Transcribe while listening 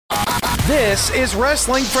This is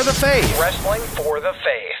Wrestling for the Faith. Wrestling for the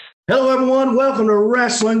Faith. Hello, everyone. Welcome to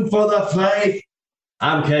Wrestling for the Faith.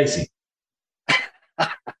 I'm Casey.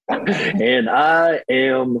 And I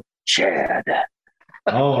am Chad.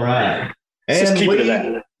 All right. Just And keep it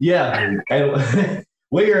at that. yeah, and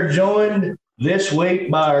we are joined this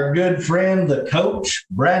week by our good friend, the coach,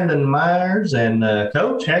 Brandon Myers. And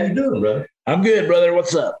Coach, how you doing, brother? I'm good, brother.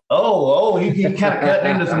 What's up? He kind of cutting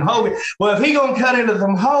into some Hogan. Well, if he gonna cut into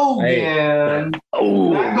some Hogan,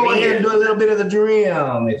 go ahead and do a little bit of the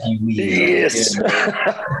drum, if you will. Yes.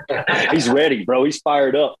 He's ready, bro. He's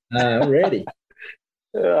fired up. I'm ready.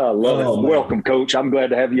 I love it. Man. Welcome, Coach. I'm glad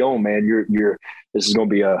to have you on, man. This is going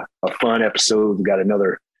to be a fun episode. We've got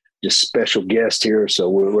another just special guest here, so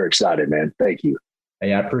we're excited, man. Thank you.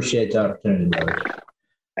 Hey, I appreciate the opportunity, brother.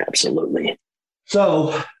 Absolutely.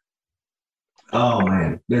 So, oh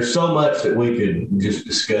man, there's so much that we could just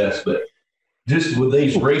discuss, but just with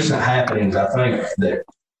these recent happenings, I think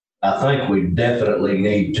we definitely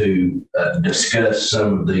need to discuss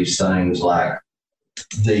some of these things, like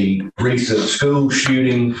the recent school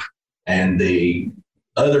shooting and the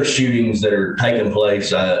other shootings that are taking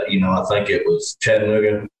place. I think it was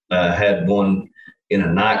Chattanooga had one in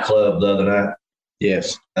a nightclub the other night.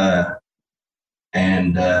 Yes.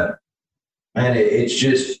 It's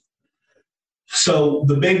just, so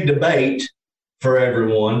the big debate for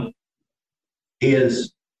everyone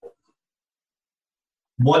is,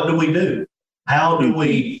 what do we do? How do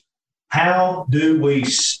we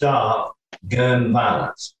stop gun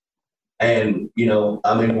violence? And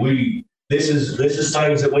this is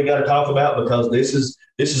things that we got to talk about, because this is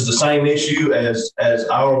the same issue as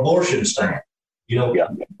our abortion stand.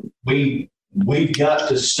 We've got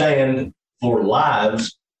to stand for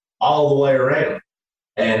lives all the way around.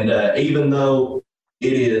 And even though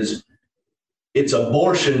it's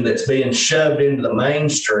abortion that's being shoved into the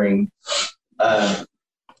mainstream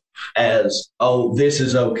as, oh, this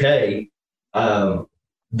is okay.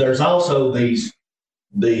 There's also these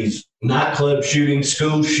nightclub shootings,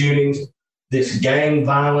 school shootings, this gang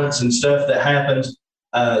violence and stuff that happens.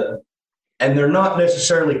 And they're not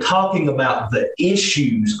necessarily talking about the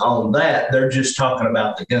issues on that. They're just talking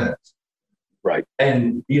about the guns. Right.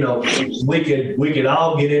 And, we could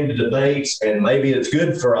all get into debates, and maybe it's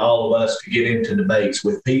good for all of us to get into debates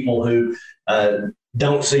with people who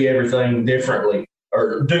don't see everything differently,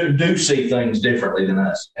 or do see things differently than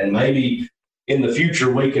us. And maybe in the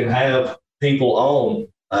future we can have people on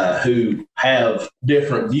who have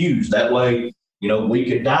different views. That way, we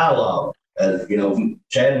could dialogue.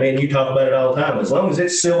 Chad, man, you talk about it all the time. As long as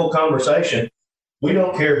it's civil conversation, we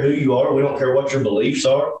don't care who you are. We don't care what your beliefs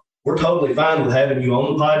are. We're totally fine with having you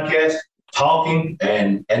on the podcast, talking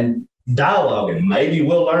and dialoguing. Maybe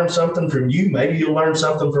we'll learn something from you. Maybe you'll learn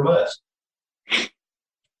something from us.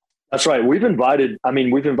 That's right. We've invited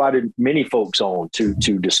many folks on to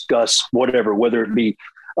discuss whatever, whether it be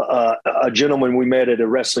a gentleman we met at a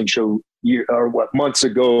wrestling show months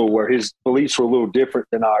ago, where his beliefs were a little different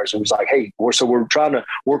than ours. It was like, hey, we're trying to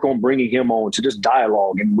work on bringing him on to just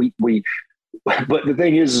dialogue. And but the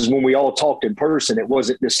thing is when we all talked in person, it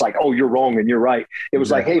wasn't just like, oh, you're wrong and you're right. It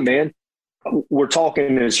was like, hey, man, we're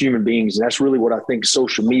talking as human beings. And that's really what I think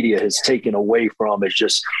social media has taken away from, is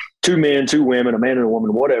just two men, two women, a man and a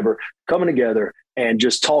woman, whatever, coming together and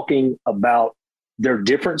just talking about their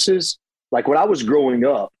differences. Like when I was growing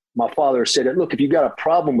up, my father said, look, if you got a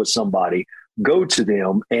problem with somebody, go to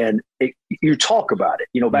them and you talk about it.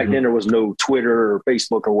 Back then there was no Twitter or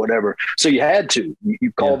Facebook or whatever. So you had to,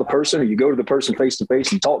 you call the person, or you go to the person face to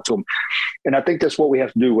face and talk to them. And I think that's what we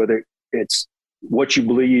have to do, whether it's what you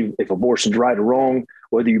believe, if abortion's right or wrong,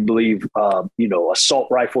 whether you believe, assault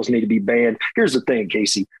rifles need to be banned. Here's the thing,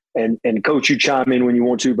 Casey, and Coach, you chime in when you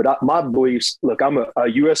want to, but my beliefs, look, I'm a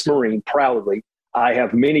U.S. Marine proudly. I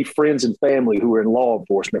have many friends and family who are in law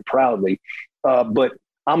enforcement proudly, but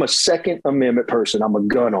I'm a Second Amendment person. I'm a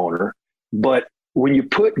gun owner. But when you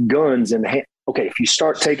put guns in if you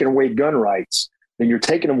start taking away gun rights, then you're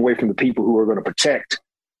taking them away from the people who are going to protect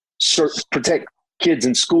kids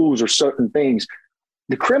in schools or certain things.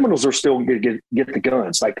 The criminals are still going to get the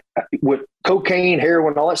guns. Like with cocaine,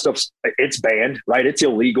 heroin, all that stuff, it's banned, right? It's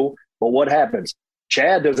illegal. But what happens?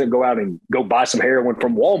 Chad doesn't go out and go buy some heroin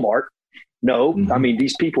from Walmart. No, I mean,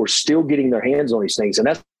 these people are still getting their hands on these things. And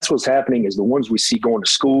that's what's happening, is the ones we see going to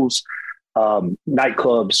schools,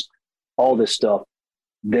 nightclubs, all this stuff.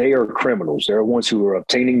 They are criminals. They're the ones who are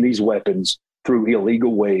obtaining these weapons through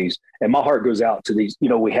illegal ways. And my heart goes out to these.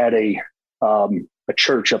 We had a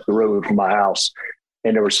church up the road from my house,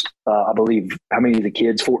 and there was, I believe, how many of the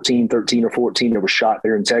kids, 13 or 14, that were shot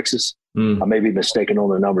there in Texas. I may be mistaken on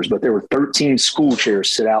the numbers, but there were 13 school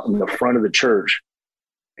chairs sit out in the front of the church,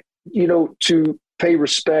 to pay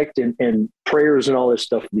respect and prayers and all this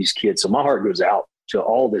stuff for these kids. So my heart goes out to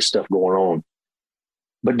all this stuff going on.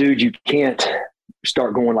 But dude, you can't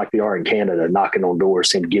start going like they are in Canada, knocking on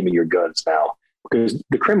doors saying, "Give me your guns now," because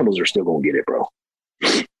the criminals are still going to get it, bro.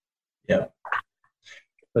 Yeah.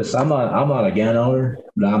 But I'm not a gun owner,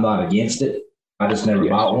 but I'm not against it. I just never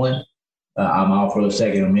bought one. I'm all for the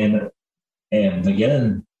Second Amendment, and the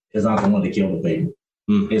gun is not the one to kill the people.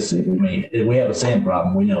 We have a sin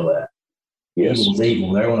problem. We know that. Yes. Evil's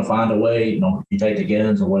evil. They're going to find a way. If you take the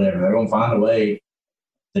guns or whatever, they're going to find a way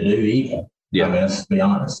to do evil. Yeah. Let's be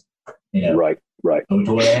honest. Right.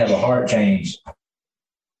 Until they have a heart change,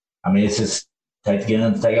 it's just take the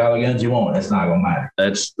guns, take all the guns you want. It's not going to matter.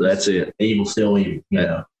 That's it. Evil's still evil.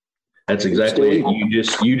 That's exactly it. You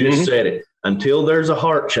just said it. Until there's a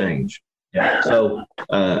heart change. Yeah. So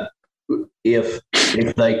if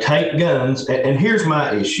they take guns, and here's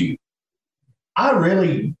my issue, I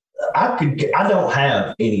don't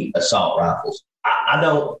have any assault rifles. I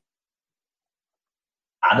don't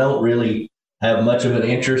really have much of an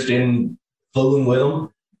interest in fooling with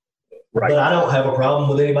them, but I don't have a problem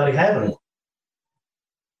with anybody having one.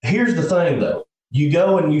 Here's the thing, though. You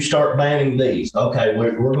go and you start banning these. Okay,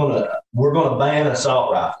 we're gonna ban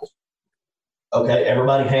assault rifles. Okay,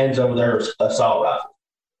 everybody hands over their assault rifle.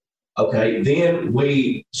 Okay, then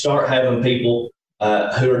we start having people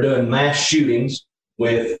who are doing mass shootings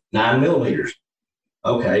with 9mm.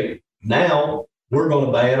 Okay, now we're going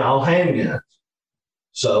to ban all handguns.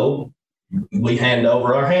 So we hand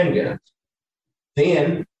over our handguns.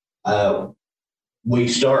 Then we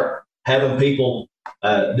start having people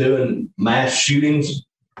doing mass shootings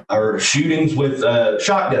or shootings with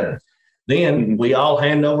shotguns. Then we all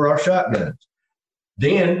hand over our shotguns.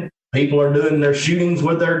 Then people are doing their shootings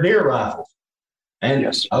with their deer rifles.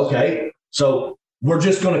 And okay, so we're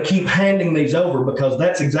just going to keep handing these over because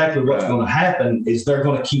that's exactly what's going to happen is they're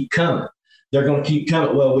going to keep coming. They're going to keep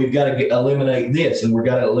coming. Well, we've got to eliminate this, and we've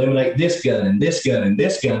got to eliminate this gun and this gun and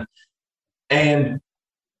this gun. And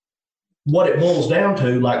what it boils down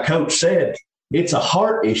to, like Coach said, it's a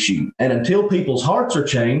heart issue. And until people's hearts are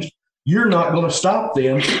changed, you're not going to stop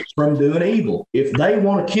them from doing evil. If they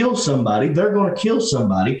want to kill somebody, they're going to kill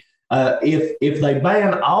somebody. If they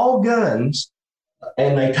ban all guns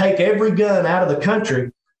and they take every gun out of the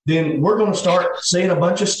country, then we're going to start seeing a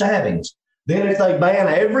bunch of stabbings. Then if they ban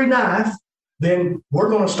every knife, then we're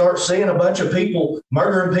going to start seeing a bunch of people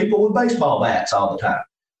murdering people with baseball bats all the time.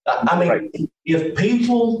 If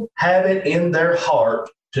people have it in their heart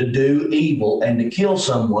to do evil and to kill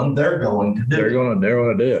someone, they're going to do it. They're going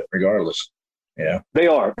to do it regardless. Yeah, they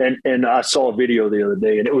are. And I saw a video the other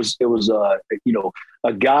day, and it was a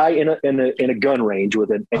guy in a gun range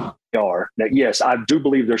with an AR. Now, yes, I do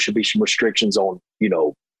believe there should be some restrictions on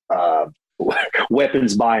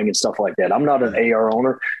weapons buying and stuff like that. I'm not an AR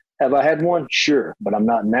owner. Have I had one? Sure, but I'm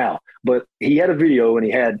not now. But he had a video and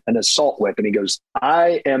he had an assault weapon. He goes,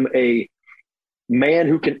 "I am a man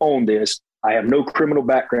who can own this. I have no criminal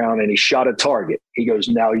background," and he shot a target. He goes,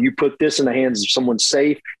 "Now you put this in the hands of someone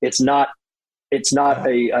safe. It's not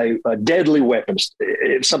a deadly weapon,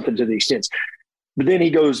 it's something to the extent." But then he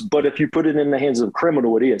goes, "But if you put it in the hands of a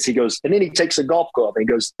criminal, it is." He goes, and then he takes a golf club and he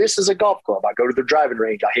goes, "This is a golf club. I go to the driving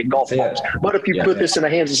range. I hit golf balls. But if you put this in the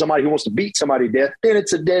hands of somebody who wants to beat somebody to death, then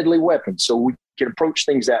it's a deadly weapon." So we can approach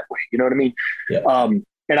things that way. You know what I mean? Yeah.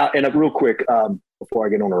 And real quick, before I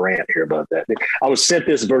get on a rant here about that, I was sent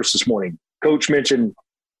this verse this morning. Coach mentioned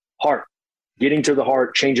heart, getting to the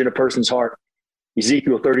heart, changing a person's heart.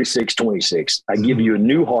 Ezekiel 36:26. I give you a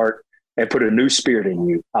new heart and put a new spirit in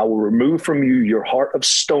you. I will remove from you your heart of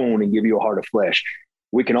stone and give you a heart of flesh.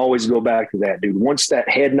 We can always go back to that, dude. Once that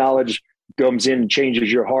head knowledge comes in and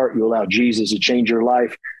changes your heart, you allow Jesus to change your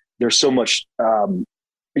life. There's so much,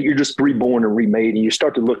 you're just reborn and remade, and you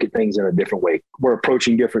start to look at things in a different way. We're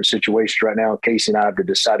approaching different situations right now. Casey and I have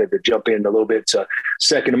decided to jump in a little bit to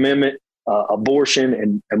Second Amendment, abortion,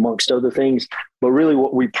 and amongst other things. But really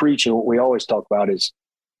what we preach and what we always talk about is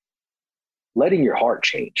letting your heart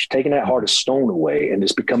change, taking that heart of stone away and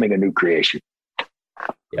just becoming a new creation.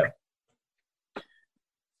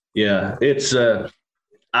 Yeah. It's,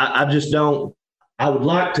 I just don't, I would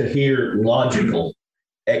like to hear logical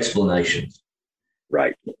explanations.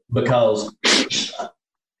 Right. Because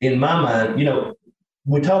in my mind,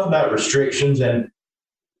 we talk about restrictions, and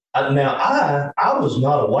now I was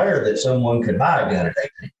not aware that someone could buy a gun at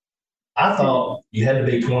 18. I thought you had to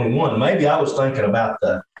be 21. Maybe I was thinking about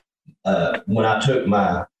when I took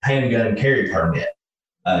my handgun carry permit.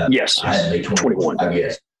 Yes, I had to be 21, I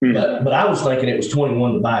guess. But I was thinking it was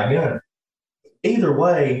 21 to buy a gun. Either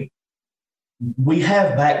way, we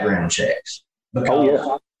have background checks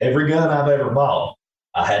because every gun I've ever bought,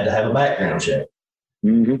 I had to have a background check.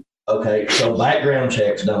 Mm-hmm. Okay, so background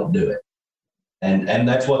checks don't do it. And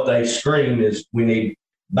that's what they scream is we need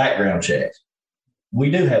background checks. We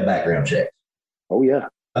do have background checks. Oh, yeah.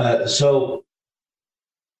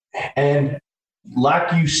 And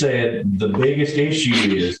like you said, the biggest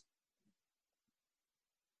issue is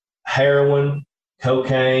heroin,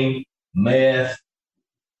 cocaine, meth,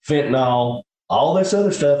 fentanyl, all this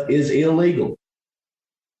other stuff is illegal.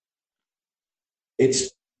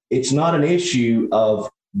 It's not an issue of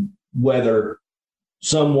whether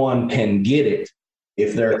someone can get it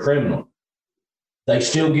if they're a criminal. They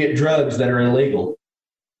still get drugs that are illegal.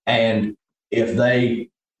 And if they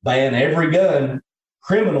ban every gun,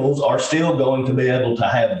 criminals are still going to be able to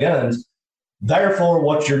have guns. Therefore,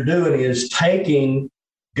 what you're doing is taking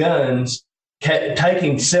guns,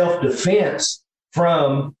 taking self-defense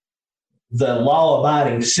from the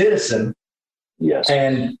law-abiding citizen, yes,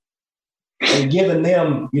 and giving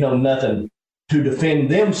them, nothing to defend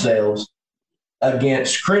themselves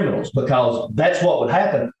against criminals, because that's what would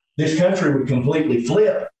happen. This country would completely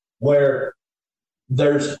flip, where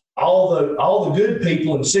there's all the good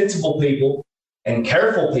people and sensible people and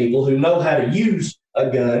careful people who know how to use a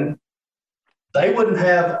gun. They wouldn't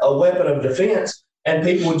have a weapon of defense, and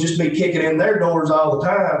people would just be kicking in their doors all the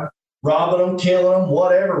time, robbing them, killing them,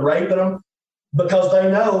 whatever, raping them, because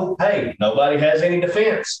they know, hey, nobody has any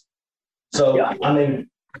defense. So, yeah. I mean,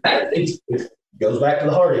 it goes back to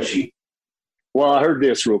the heart issue. Well, I heard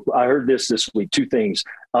this this week. Two things.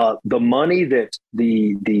 The money that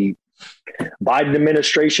the Biden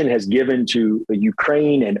administration has given to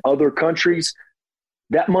Ukraine and other countries,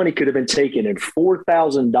 that money could have been taken and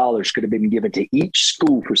 $4,000 could have been given to each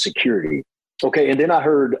school for security. Okay. And then I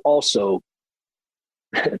heard also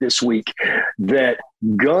this week that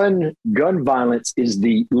gun violence is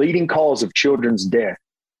the leading cause of children's death.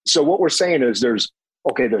 So what we're saying is there's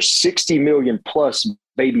 60 million plus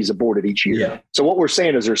babies aborted each year. Yeah. So what we're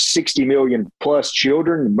saying is there's 60 million plus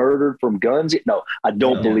children murdered from guns. No, I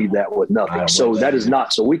don't believe that with nothing. So that is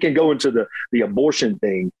not. So we can go into the abortion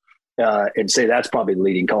thing and say that's probably the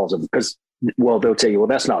leading cause of it, because, well, they'll tell you, well,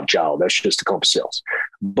 that's not a child. That's just a clump of cells.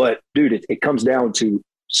 But dude, it comes down to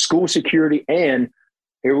school security, and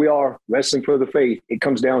here we are wrestling for the faith. It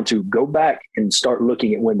comes down to go back and start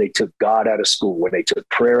looking at when they took God out of school, when they took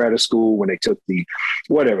prayer out of school, when they took the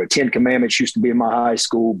 10 Commandments used to be in my high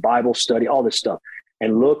school, Bible study, all this stuff,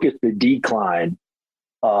 and look at the decline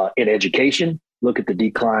in education, look at the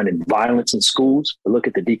decline in violence in schools, look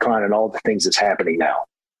at the decline in all the things that's happening now.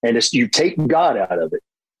 And it's, you take God out of it,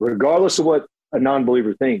 regardless of what a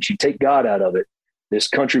non-believer thinks, you take God out of it. This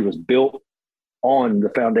country was built on the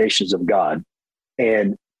foundations of God.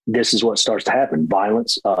 And this is what starts to happen.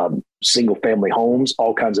 Violence, single family homes,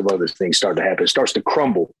 all kinds of other things start to happen. It starts to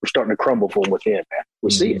crumble. We're starting to crumble from within, man.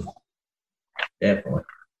 We see it. Definitely.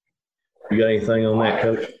 You got anything on that,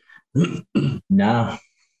 Coach? No.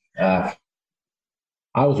 I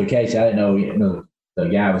was with Casey. I didn't know the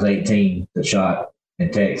guy was 18 that shot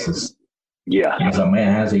in Texas. Yeah. I was like,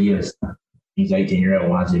 man, how's he is? He's 18-year-old.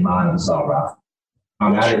 Why is he buying an assault rifle? I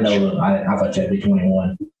mean, I didn't know. I thought you had to be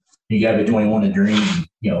 21. You got to be 21 to drink,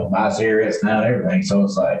 buy cigarettes now and everything. So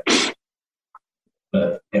it's like,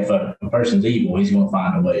 but if a person's evil, he's going to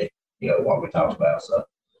find a way, what we talked about. So,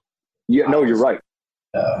 yeah, no, you're right.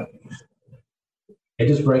 It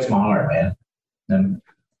just breaks my heart, man.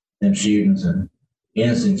 Them shootings and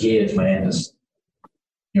innocent kids, man. Just,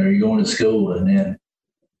 you're going to school and then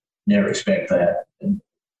never expect that. And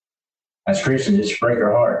as Christians, it just break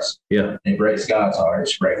our hearts. Yeah. It breaks God's heart.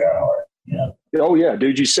 It break our heart, Oh, yeah,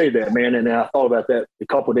 dude, you say that, man. And I thought about that a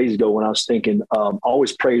couple of days ago when I was thinking,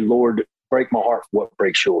 always pray, Lord, break my heart for what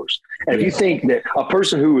breaks yours. And if you think that a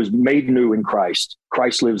person who is made new in Christ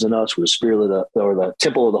lives in us with the spirit of the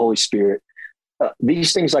temple of the Holy Spirit,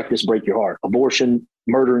 these things like this break your heart. Abortion,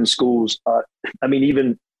 murder in schools.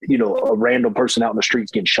 Even, a random person out in the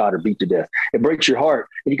streets getting shot or beat to death. It breaks your heart.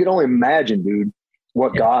 And you can only imagine, dude,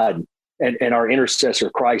 what God and our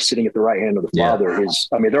intercessor Christ sitting at the right hand of the Father is.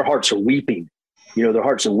 I mean, their hearts are weeping. Their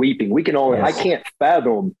hearts are weeping. We can only, I can't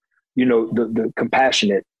fathom, the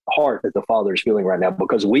compassionate heart that the Father is feeling right now,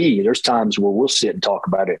 because there's times where we'll sit and talk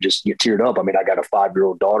about it, just get teared up. I mean, I got a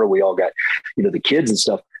 5-year-old daughter. We all got, the kids and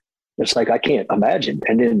stuff. It's like, I can't imagine.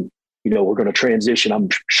 And then, we're going to transition, I'm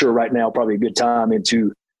sure right now, probably a good time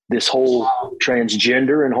into this whole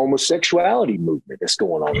transgender and homosexuality movement that's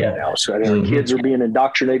going on right now. So our kids are being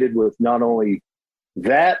indoctrinated with not only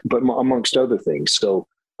that, but amongst other things. So,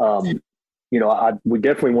 we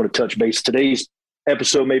definitely want to touch base. Today's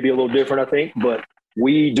episode may be a little different, I think, but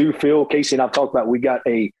we do feel, Casey and I've talked about, we got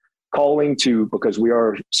a calling because we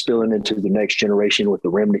are spilling into the next generation with the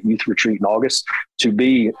Remnant Youth Retreat in August, to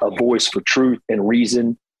be a voice for truth and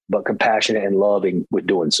reason, but compassionate and loving with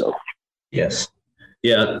doing so. Yes.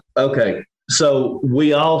 Yeah. Okay. So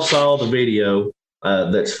we all saw the video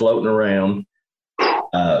that's floating around.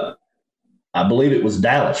 I believe it was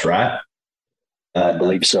Dallas, right? I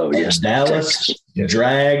believe so. Yes. Dallas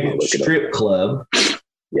Drag Strip Club.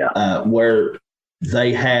 Yeah. Where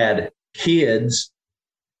they had kids,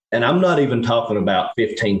 and I'm not even talking about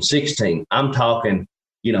 15, 16. I'm talking,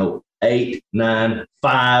 8, 9,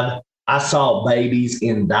 5. I saw babies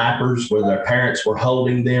in diapers where their parents were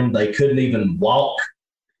holding them. They couldn't even walk.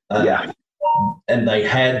 And they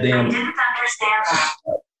had them. I didn't understand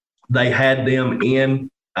that. They had them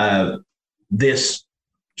in this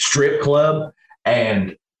strip club,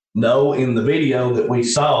 and no, in the video that we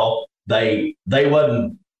saw, they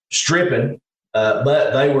wasn't stripping,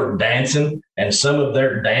 but they were dancing, and some of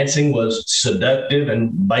their dancing was seductive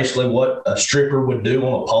and basically what a stripper would do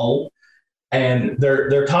on a pole. And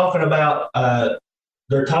they're talking about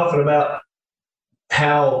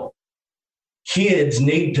how kids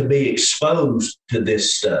need to be exposed to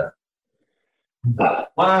this stuff.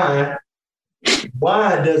 Why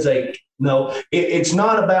does it's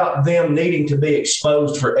not about them needing to be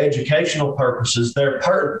exposed for educational purposes.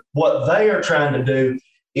 What they are trying to do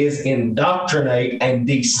is indoctrinate and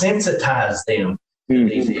desensitize them to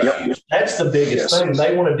these issues. That's the biggest thing.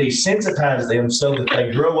 They want to desensitize them so that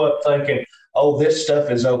they grow up thinking, oh, this stuff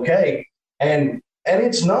is okay. And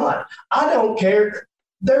it's not. I don't care.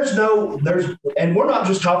 And we're not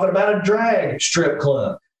just talking about a drag strip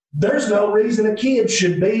club. There's no reason a kid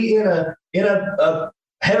should be in a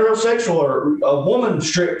heterosexual or a woman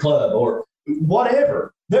strip club or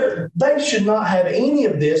whatever. They should not have any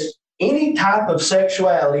of this. Any type of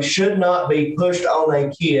sexuality should not be pushed on a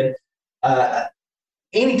kid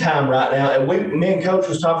anytime right now. And me and Coach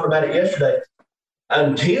was talking about it yesterday.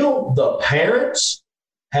 Until the parents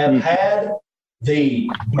have had the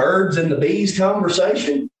birds and the bees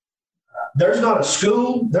conversation, there's not a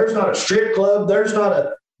school, there's not a strip club, there's not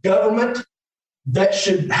a government that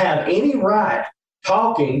should have any right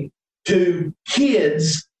talking to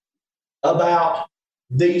kids about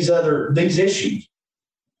these issues.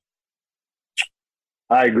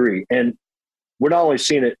 I agree. And we're not only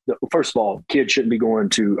seeing it, first of all, kids shouldn't be going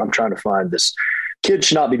to, I'm trying to find this, kids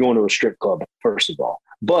should not be going to a strip club, first of all.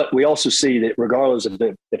 But we also see that regardless of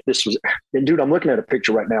if this was, and dude, I'm looking at a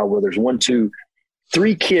picture right now where there's 1, 2,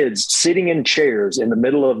 3 kids sitting in chairs in the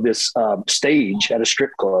middle of this stage at a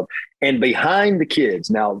strip club, and behind the kids.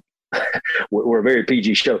 Now, we're a very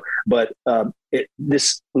PG show, but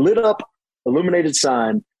this lit up illuminated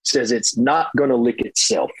sign says it's not going to lick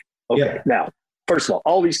itself. Okay. Yeah. Now, first of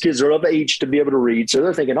all these kids are of age to be able to read. So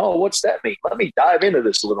they're thinking, oh, what's that mean? Let me dive into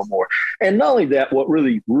this a little more. And not only that, what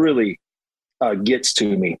really, really gets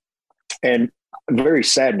to me and very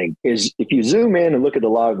saddening is if you zoom in and look at a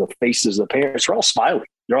lot of the faces of the parents, they're all smiling.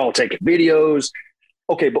 They're all taking videos.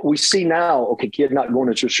 Okay, but we see now, kid not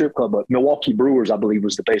going to a strip club, but Milwaukee Brewers, I believe,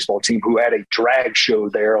 was the baseball team who had a drag show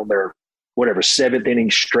there on their, 7th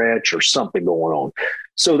inning stretch or something going on.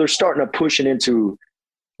 So they're starting to push it into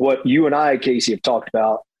what you and I, Casey, have talked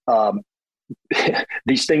about,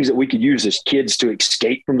 these things that we could use as kids to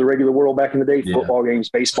escape from the regular world back in the day, football games,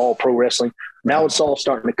 baseball, pro wrestling. Now it's all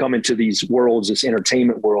starting to come into these worlds, this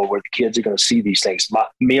entertainment world where the kids are going to see these things.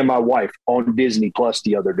 Me and my wife on Disney Plus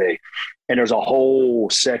the other day, and there's a whole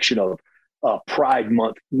section of Pride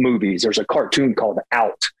Month movies. There's a cartoon called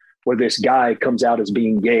Out where this guy comes out as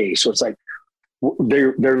being gay. So it's like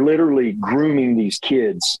they're literally grooming these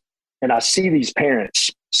kids. And I see these parents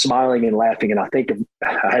smiling and laughing. And I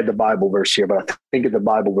had the Bible verse here, but I think of the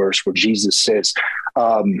Bible verse where Jesus says,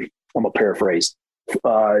 I'm going to paraphrase,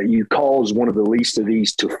 you cause one of the least of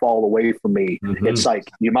these to fall away from me. Mm-hmm. It's like,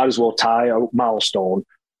 you might as well tie a milestone,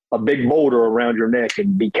 a big boulder around your neck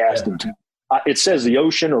and be cast into, it says the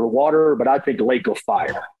ocean or water, but I think lake of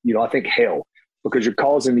fire, I think hell, because you're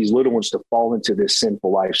causing these little ones to fall into this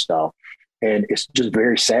sinful lifestyle. And it's just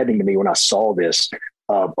very saddening to me when I saw this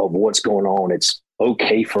of what's going on. It's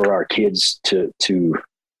okay for our kids to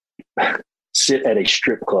sit at a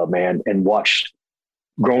strip club, man, and watch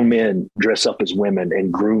grown men dress up as women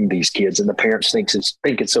and groom these kids. And the parents think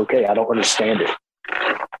it's okay. I don't understand it.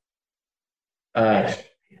 I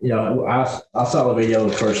saw the video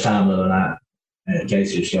the first time the other night, and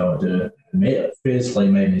Casey was showing it to it. It physically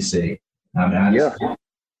made me sick. I mean,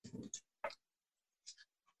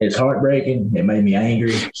 it's heartbreaking. It made me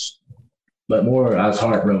angry. but more I was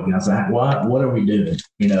heartbroken. I was like, what are we doing?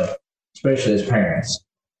 You know, especially as parents.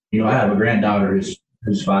 You know, I have a granddaughter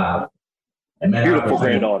who's 5. And man, beautiful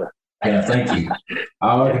granddaughter. Yeah, thank you.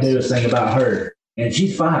 All I can do is think about her. And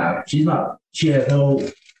she's 5. She has no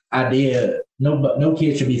idea. No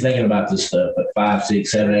kid should be thinking about this stuff at 5,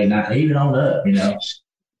 6, 7, 8, 9, even on up, you know.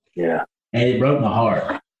 Yeah. And it broke my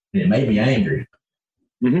heart. And it made me angry.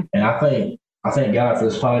 Mm-hmm. And I thank God for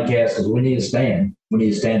this podcast because we need to stand. We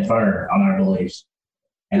need to stand firm on our beliefs.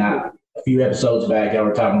 And a few episodes back, I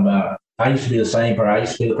were talking about I used to be the same person. I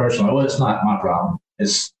used to be the person. Well, it's not my problem.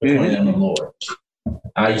 It's between them and the Lord.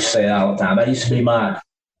 I used to say that all the time. That used to be my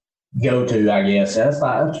go-to, I guess. That's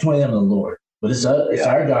between them and the Lord. But it's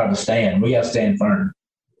our job to stand. We got to stand firm.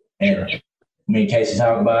 And me and Casey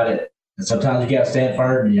talk about it. And sometimes you got to stand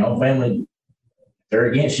firm. And your own family, they're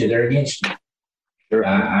against you. They're against you. Sure.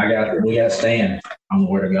 We got to stand on the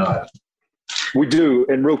Word of God. We do.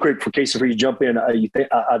 And real quick, for Casey, before you jump in,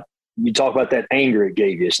 you talk about that anger it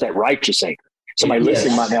gave you. It's that righteous anger. Somebody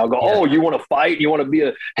listening might now go, "Oh, you want to fight? You want to be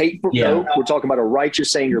a hateful?" Yeah. No, we're talking about a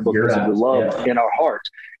righteous anger because of the love in our heart.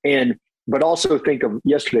 But also think of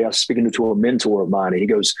yesterday, I was speaking to a mentor of mine, and he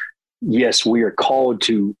goes, "Yes, we are called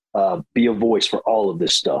to be a voice for all of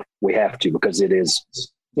this stuff. We have to because it is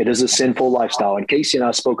a sinful lifestyle." And Casey and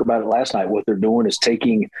I spoke about it last night. What they're doing is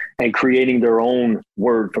taking and creating their own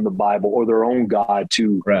word from the Bible or their own God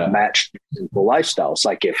to match sinful lifestyles.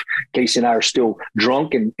 Like if Casey and I are still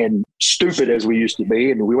drunk and stupid as we used to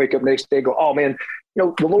be, and we wake up next day and go, "Oh man, you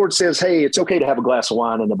know, the Lord says, hey, it's okay to have a glass of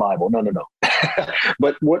wine in the Bible." No.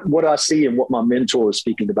 But what I see and what my mentor is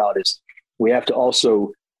speaking about is we have to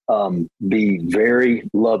also be very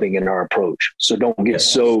loving in our approach. So don't get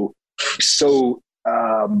so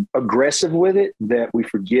aggressive with it that we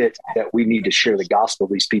forget that we need to share the gospel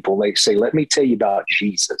with these people. And they say, "Let me tell you about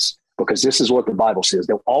Jesus, because this is what the Bible says."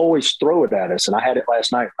 They'll always throw it at us. And I had it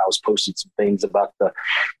last night when I was posting some things about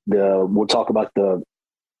we'll talk about the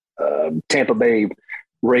Tampa Bay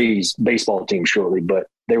Rays baseball team shortly, but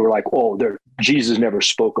they were like, "Oh, Jesus never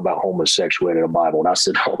spoke about homosexuality in the Bible." And I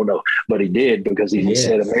said, "Oh no, but he did, because he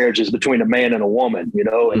said a marriage is between a man and a woman, you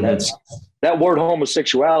know." And that word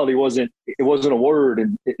homosexuality wasn't a word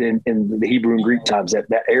in the Hebrew and Greek times,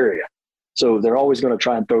 that area. So they're always going to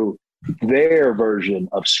try and throw their version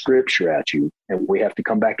of scripture at you. And we have to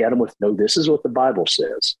come back at them with, no, this is what the Bible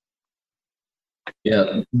says.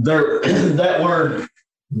 Yeah, that word,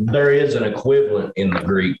 there is an equivalent in the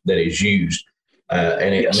Greek that is used,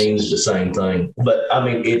 and it means the same thing. But I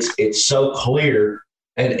mean, it's so clear.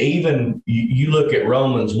 And even you look at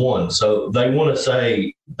Romans 1, so they want to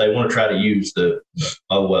try to use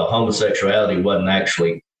homosexuality wasn't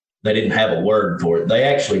actually, they didn't have a word for it. They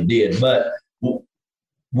actually did. But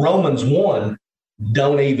Romans 1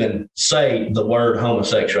 don't even say the word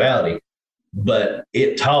homosexuality, but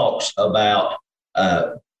it talks about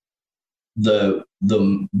the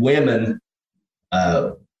women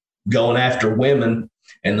going after women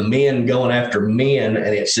and the men going after men.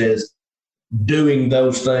 And it says, doing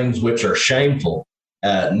those things which are shameful,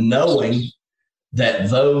 knowing that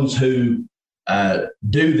those who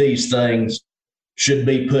do these things should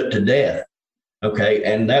be put to death. Okay.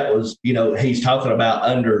 And that was, he's talking about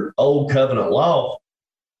under old covenant law,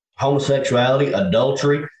 homosexuality,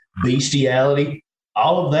 adultery, bestiality,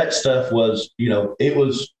 all of that stuff was, it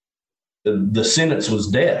was, the sentence was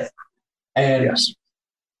death. And,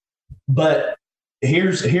 but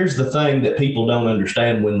here's the thing that people don't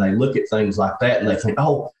understand when they look at things like that and they think,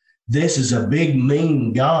 oh, this is a big,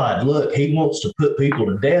 mean God. Look, he wants to put people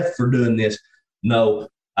to death for doing this. No,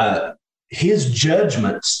 his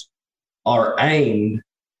judgments are aimed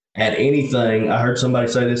at anything. I heard somebody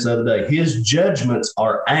say this the other day. His judgments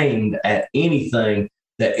are aimed at anything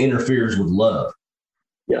that interferes with love.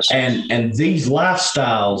 Yes. And these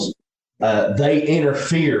lifestyles, they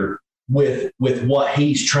interfere with what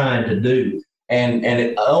he's trying to do. And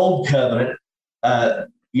in old covenant, the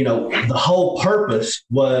whole purpose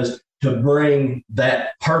was to bring that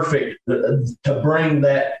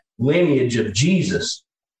lineage of Jesus.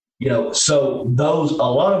 So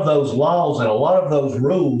a lot of those laws and a lot of those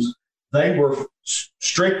rules, they were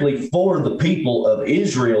strictly for the people of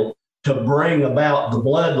Israel to bring about the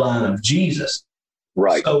bloodline of Jesus.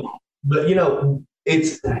 Right. So, but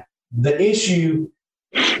it's the issue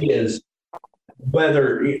is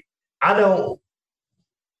whether I know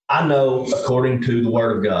according to the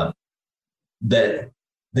Word of God that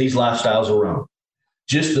these lifestyles are wrong.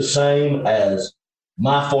 Just the same as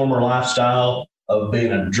my former lifestyle of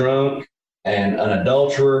being a drunk and an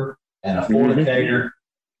adulterer and a fornicator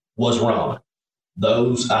was wrong.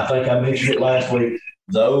 Those, I think I mentioned it last week,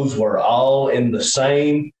 those were all in the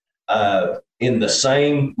same in the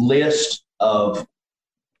same list of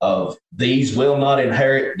these will not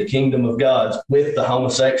inherit the kingdom of God with the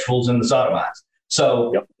homosexuals and the sodomites.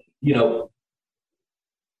 So,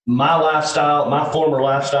 my former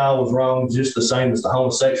lifestyle was wrong, just the same as the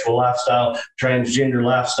homosexual lifestyle, transgender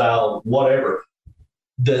lifestyle, whatever.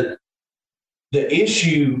 The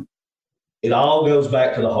issue, it all goes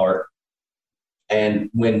back to the heart. And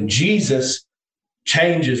when Jesus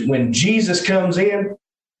comes in,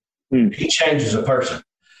 he changes a person.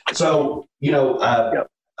 So,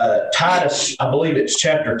 Titus, I believe it's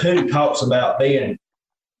chapter 2, talks about being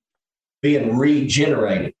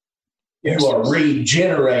regenerated. Yes. You are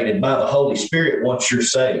regenerated by the Holy Spirit once you're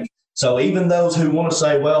saved. So even those who want to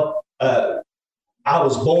say, well, I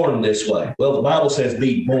was born this way. Well, the Bible says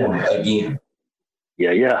be born again.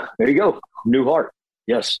 Yeah. There you go. New heart.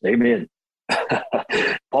 Yes. Amen.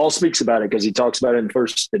 Paul speaks about it because he talks about it in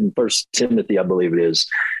First Timothy, I believe it is,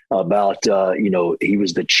 about, he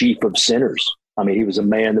was the chief of sinners. I mean, he was a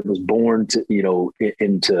man that was born to,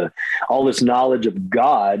 into all this knowledge of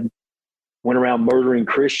God, went around murdering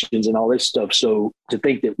Christians and all this stuff. So to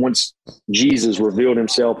think that once Jesus revealed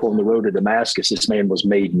himself on the road to Damascus, this man was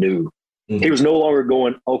made new. Mm-hmm. He was no longer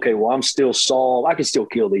going, okay, well, I'm still Saul. I can still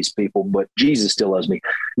kill these people, but Jesus still loves me.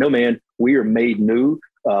 No, man, we are made new.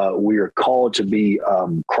 We are called to be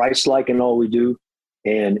Christ-like in all we do.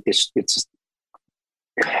 And it's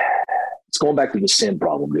going back to the sin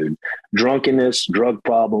problem, dude. Drunkenness, drug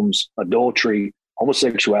problems, adultery,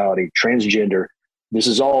 homosexuality, transgender. This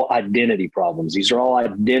is all identity problems. These are all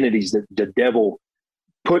identities that the devil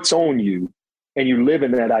puts on you, and you live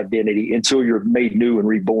in that identity until you're made new and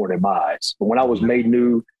reborn in my eyes. But when I was made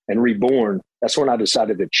new and reborn, that's when I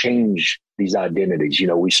decided to change these identities.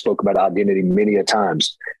 We spoke about identity many a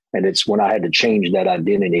times, and it's when I had to change that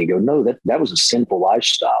identity and go, no, that was a sinful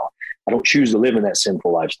lifestyle. I don't choose to live in that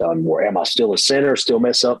sinful lifestyle anymore. Am I still a sinner, still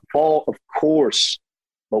mess up, fall? Of course.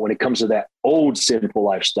 But when it comes to that old sinful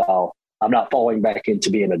lifestyle, I'm not falling back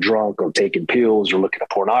into being a drunk or taking pills or looking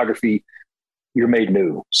at pornography. You're made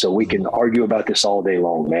new. So we can argue about this all day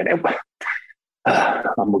long, man. And,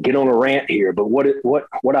 I'm gonna get on a rant here, but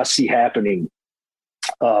what I see happening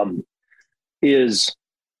is,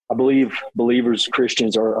 I believe believers,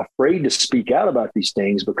 Christians, are afraid to speak out about these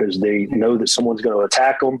things because they know that someone's going to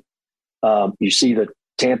attack them. You see the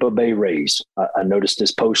Tampa Bay Rays. I noticed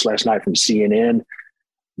this post last night from CNN.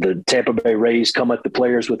 The Tampa Bay Rays come at the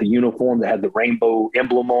players with a uniform that had the rainbow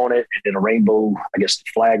emblem on it and then a rainbow, I guess the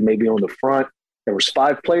flag maybe on the front. There was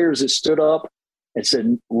 5 players that stood up and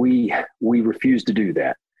said, we refuse to do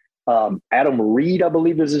that. Adam Reed, I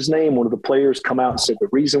believe is his name. One of the players come out and said, the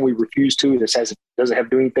reason we refuse to, doesn't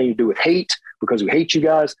have anything to do with hate because we hate you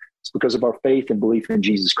guys. It's because of our faith and belief in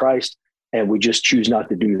Jesus Christ. And we just choose not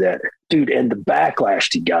to do that. Dude, and the backlash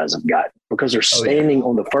these guys have gotten because they're standing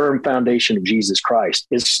on the firm foundation of Jesus Christ.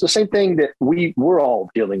 It's the same thing that we're all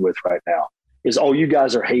dealing with right now is, oh, you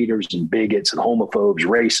guys are haters and bigots and homophobes,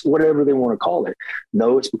 race, whatever they want to call it.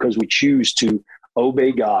 No, it's because we choose to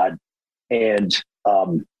obey God and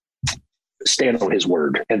stand on his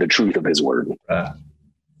word and the truth of his word. Right.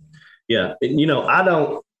 Yeah.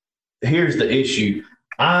 Here's the issue.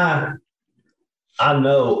 I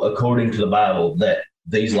know, according to the Bible, that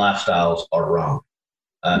these lifestyles are wrong.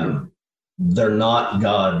 They're not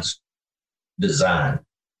God's design.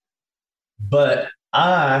 But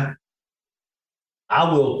I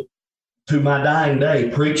will, to my dying day,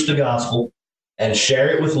 preach the gospel and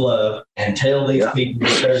share it with love and tell these people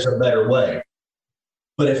that there's a better way.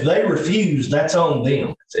 But if they refuse, that's on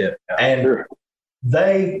them. That's it. And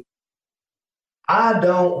I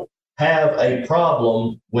don't have a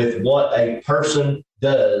problem with what a person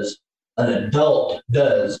does, an adult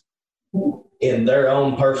does in their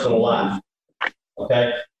own personal life.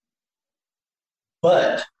 Okay.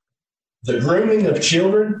 But the grooming of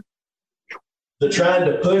children, the trying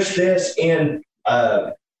to push this in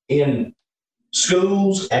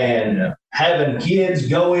schools and having kids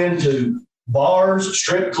go into bars,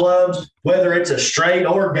 strip clubs, whether it's a straight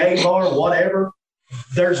or gay bar, whatever,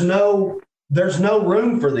 there's no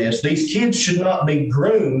room for this. These kids should not be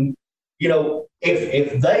groomed.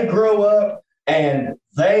 If they grow up and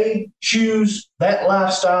they choose that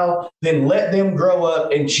lifestyle, then let them grow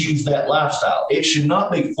up and choose that lifestyle. It should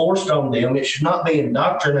not be forced on them. It should not be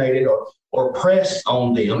indoctrinated or pressed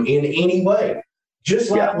on them in any way.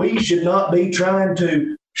 Just like we should not be trying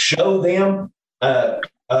to show them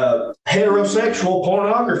heterosexual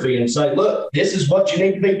pornography and say, look, this is what you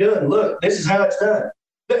need to be doing. Look, this is how it's done.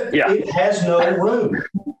 It has no room.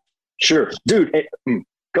 Sure. Dude,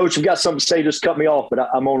 Coach, you've got something to say, just cut me off. But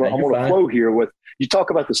I'm on a flow here with you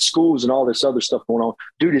talk about the schools and all this other stuff going on.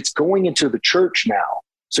 Dude, it's going into the church now.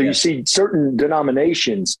 So you see certain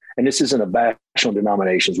denominations, and this isn't a bash on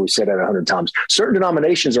denominations. We said that 100 times. Certain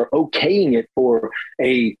denominations are okaying it for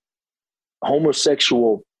a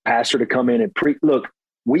homosexual pastor to come in and preach. Look,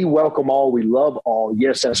 we welcome all. We love all.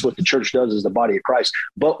 Yes, that's what the church does as the body of Christ.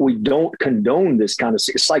 But we don't condone this kind of.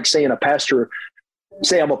 It's like saying a pastor.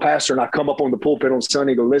 Say I'm a pastor and I come up on the pulpit on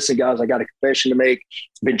Sunday and go, listen, guys, I got a confession to make.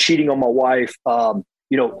 Been cheating on my wife. I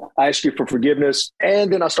ask you for forgiveness.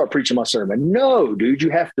 And then I start preaching my sermon. No, dude, you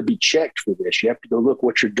have to be checked for this. You have to go look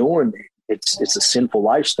what you're doing. It's a sinful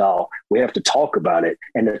lifestyle. We have to talk about it.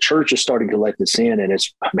 And the church is starting to let this in. And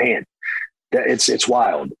it's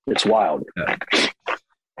wild. It's wild.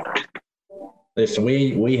 Listen,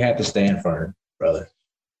 we have to stand firm, brother.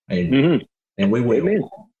 And we will. Amen.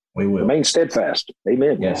 We will. Remain steadfast.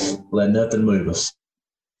 Amen. Yes. Let nothing move us.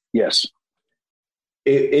 Yes.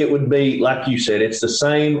 It would be, like you said, it's the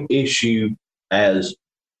same issue as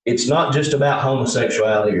it's not just about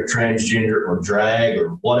homosexuality or transgender or drag or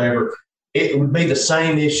whatever. It would be the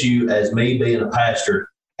same issue as me being a pastor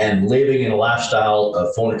and living in a lifestyle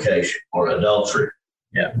of fornication or adultery.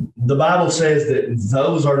 Yeah. The Bible says that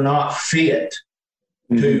those are not fit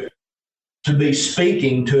to be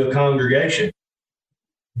speaking to a congregation.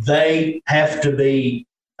 They have to be,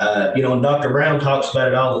 and Dr. Brown talks about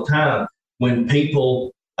it all the time. When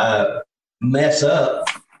people mess up,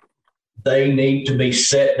 they need to be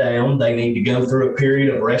set down. They need to go through a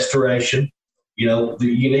period of restoration. You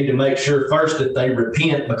need to make sure first that they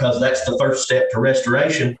repent, because that's the first step to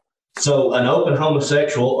restoration. So an open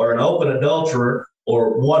homosexual or an open adulterer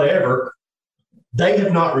or whatever, they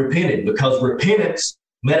have not repented, because repentance,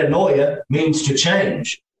 metanoia, means to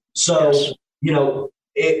change. So,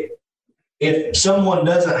 if someone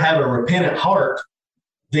doesn't have a repentant heart,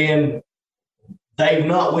 then they've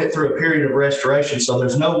not went through a period of restoration. So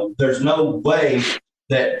there's no way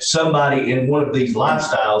that somebody in one of these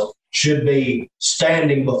lifestyles should be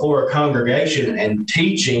standing before a congregation and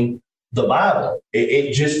teaching the Bible.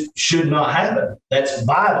 It just should not happen. That's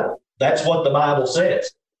Bible. That's what the Bible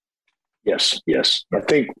says. Yes. I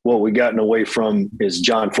think what we've gotten away from is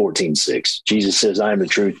John 14:6. Jesus says, I am the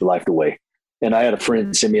truth, the life, the way. And I had a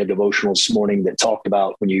friend send me a devotional this morning that talked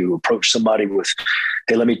about when you approach somebody with,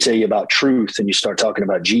 hey, let me tell you about truth, and you start talking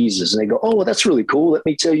about Jesus, and they go, oh, well, that's really cool. Let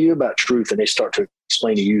me tell you about truth. And they start to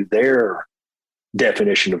explain to you their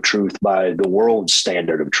definition of truth by the world's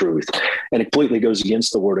standard of truth. And it completely goes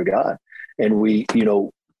against the word of God. And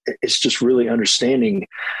it's just really understanding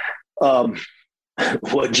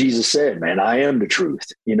what Jesus said, man. I am the truth,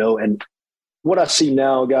 and what I see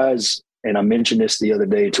now, guys, and I mentioned this the other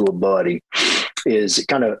day to a buddy, is it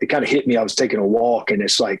kind of hit me. I was taking a walk, and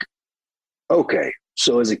it's like, okay,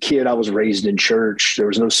 so as a kid, I was raised in church. There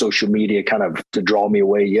was no social media kind of to draw me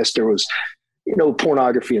away. Yes, there was,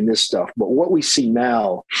 pornography and this stuff. But what we see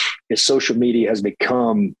now is social media has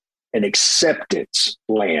become an acceptance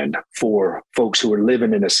land for folks who are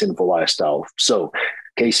living in a sinful lifestyle. So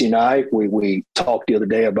Casey and I, we talked the other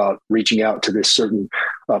day about reaching out to this certain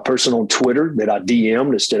person on Twitter that I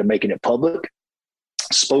DM'd instead of making it public.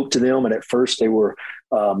 Spoke to them, and at first they were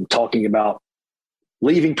talking about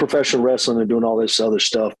leaving professional wrestling and doing all this other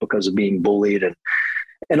stuff because of being bullied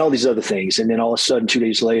and all these other things. And then all of a sudden, 2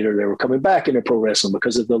 days later, they were coming back into pro wrestling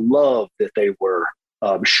because of the love that they were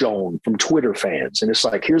shown from Twitter fans. And it's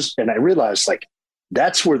like, and I realized, like,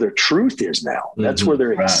 that's where their truth is now. That's where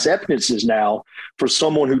their acceptance is now for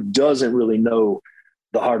someone who doesn't really know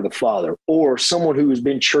the heart of the Father, or someone who has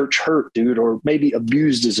been church hurt, dude, or maybe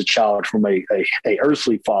abused as a child from a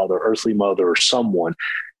earthly father, earthly mother, or someone.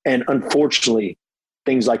 And unfortunately,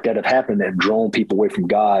 things like that have happened that have drawn people away from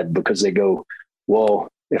God, because they go, well,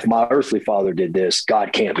 if my earthly father did this,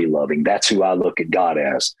 God can't be loving. That's who I look at God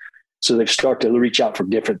as. So they've started to reach out for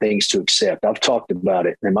different things to accept. I've talked about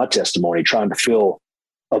it in my testimony, trying to fill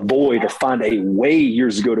a void or find a way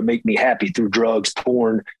years ago to make me happy through drugs,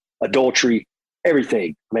 porn, adultery,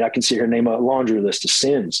 everything. I mean, I can sit here and name a laundry list of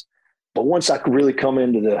sins. But once I could really come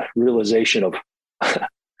into the realization of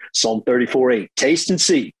Psalm 34:8, taste and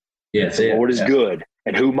see, the Lord is good,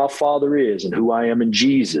 and who my Father is and who I am in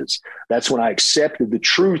Jesus. That's when I accepted the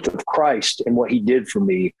truth of Christ and what he did for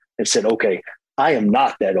me, and said, okay, I am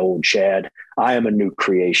not that old Chad. I am a new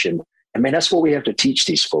creation. And man, that's what we have to teach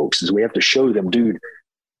these folks, is we have to show them, dude,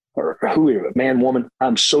 or who, man, woman,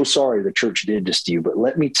 I'm so sorry the church did this to you, but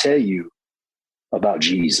let me tell you about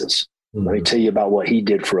Jesus. Let me tell you about what he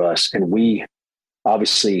did for us. And we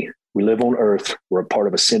live on earth. We're a part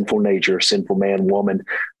of a sinful nature, sinful man, woman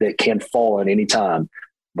that can fall at any time.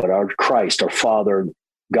 But our Christ, our Father,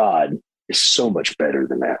 God is so much better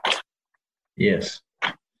than that. Yes.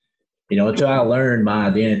 Until I learned my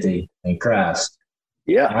identity in Christ,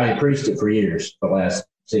 Yeah. I preached it for years, the last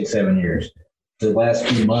 6-7 years. The last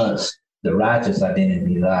few months, the righteous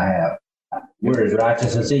identity that I have, we're as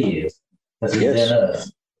righteous as He is, because He's in us.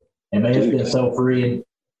 And man, it's been so freeing.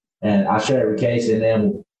 And I shared it with Casey and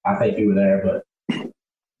them. I think you were there, but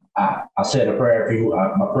I said a prayer.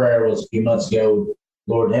 My prayer was a few months ago,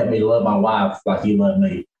 Lord, help me to love my wife like you love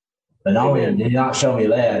me. But not only did He not show me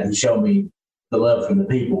that, He showed me the love for the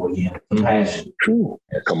people again, compassion.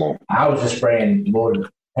 Come on. I was just praying, Lord,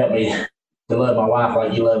 help me to love my wife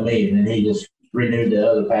like you love me. And then He just renewed the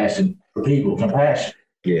other passion for people, compassion.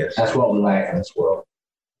 Yes. That's what we lack in this world.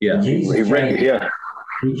 Yeah. Jesus changed.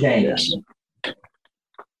 He changed. Yes.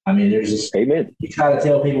 I mean, there's this. Amen. You try to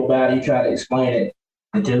tell people about it, you try to explain it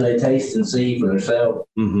until they taste and see for themselves.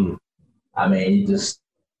 Mm-hmm. I mean, it's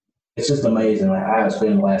just amazing how it's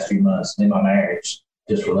been the last few months in my marriage,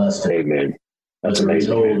 just for us to. Amen. That's the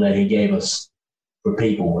amazing. result that He gave us for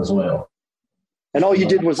people as well. And all you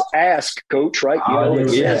did was ask, Coach, right?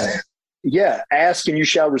 Ask and you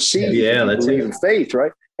shall receive. Yeah, that's believe it. in faith,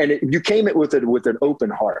 right? And you came it with an open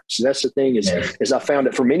heart. So that's the thing is I found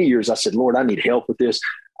it for many years. I said, Lord, I need help with this.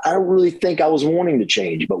 I don't really think I was wanting to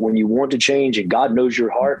change, but when you want to change and God knows your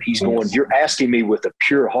heart, He's going, you're asking me with a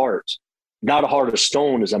pure heart, not a heart of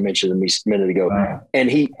stone, as I mentioned a minute ago. Wow. And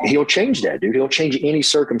he'll change that, dude. He'll change any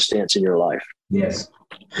circumstance in your life. Yes.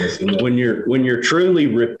 When you're truly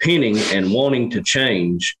repenting and wanting to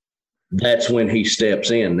change, that's when He steps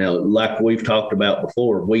in. Now, like we've talked about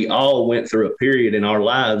before, we all went through a period in our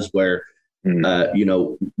lives where,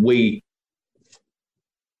 we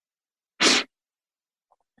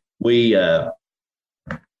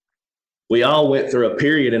all went through a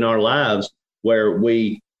period in our lives where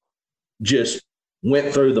we just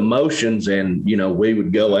went through the motions, and we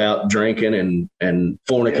would go out drinking and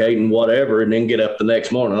fornicating, whatever, and then get up the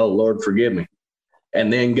next morning, oh Lord, forgive me,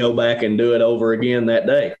 and then go back and do it over again that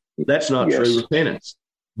day. That's not true repentance.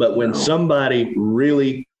 But when somebody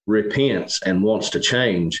really repents and wants to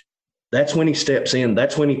change, that's when He steps in.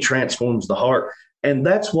 That's when He transforms the heart, and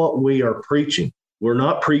that's what we are preaching. We're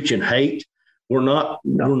not preaching hate. We're not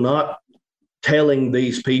telling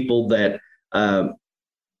these people that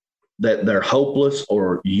that they're hopeless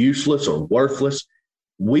or useless or worthless.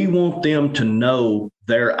 We want them to know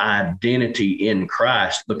their identity in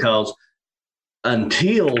Christ, because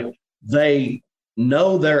until they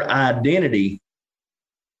know their identity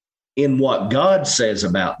in what God says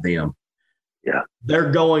about them,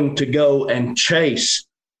 they're going to go and chase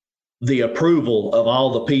the approval of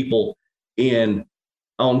all the people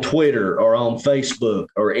on Twitter or on Facebook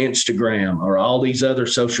or Instagram or all these other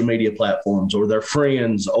social media platforms, or their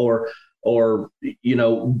friends or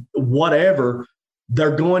whatever.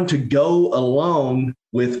 They're going to go along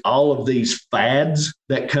with all of these fads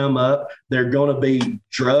that come up. They're going to be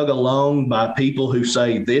drug along by people who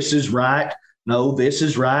say, this is right. No, this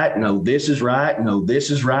is right. No, this is right. No,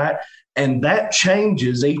 this is right. And that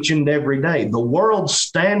changes each and every day. The world's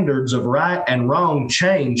standards of right and wrong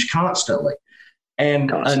change constantly.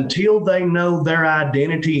 And until they know their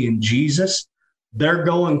identity in Jesus, they're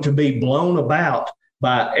going to be blown about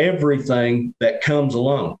by everything that comes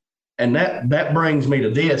along. And that brings me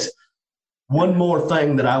to this. One more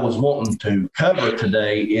thing that I was wanting to cover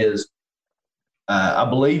today is, I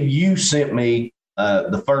believe you sent me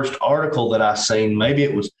the first article that I seen. Maybe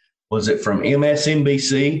it was it from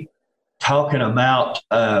MSNBC, talking about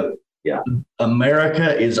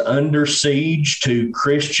America is under siege to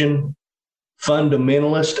Christian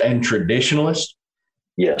fundamentalist and traditionalist.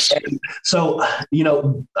 Yes. And so,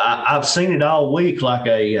 I've seen it all week, like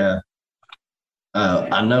I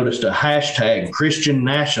noticed a hashtag, Christian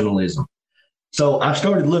nationalism. So I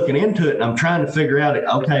started looking into it, and I'm trying to figure out,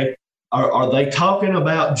 okay, are they talking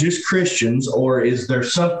about just Christians, or is there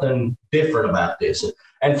something different about this?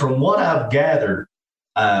 And from what I've gathered,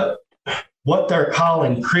 what they're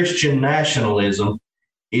calling Christian nationalism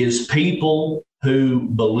is people who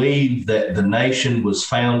believe that the nation was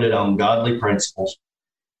founded on godly principles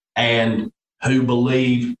and who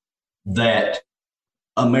believe that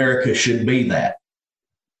America should be that.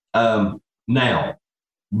 Now,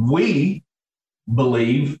 we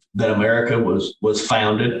believe that America was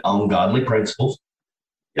founded on godly principles.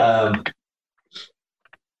 But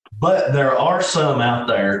there are some out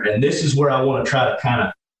there, and this is where I want to try to kind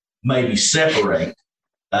of maybe separate.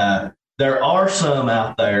 There are some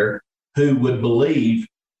out there who would believe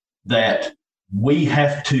that we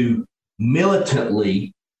have to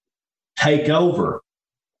militantly take over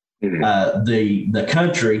the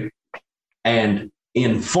country and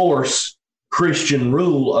enforce Christian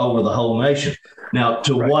rule over the whole nation. Now,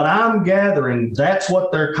 to what I'm gathering, that's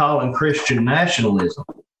what they're calling Christian nationalism.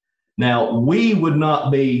 Now, we would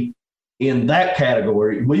not be in that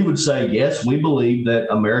category. We would say, yes, we believe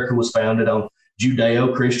that America was founded on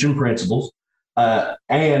Judeo-Christian principles,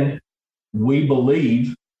 and we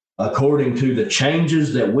believe, according to the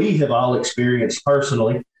changes that we have all experienced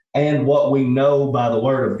personally and what we know by the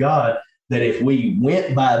Word of God, that if we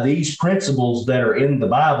went by these principles that are in the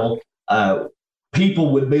Bible,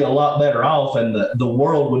 people would be a lot better off, and the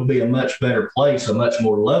world would be a much better place, a much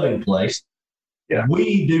more loving place. Yeah.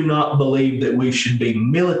 We do not believe that we should be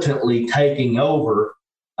militantly taking over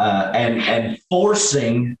and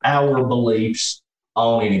forcing our beliefs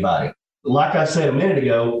on anybody. Like I said a minute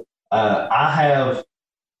ago, I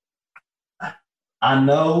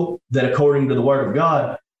know that according to the Word of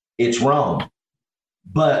God, it's wrong.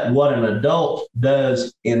 But what an adult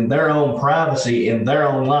does in their own privacy, in their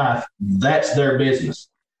own life, that's their business.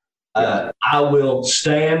 I will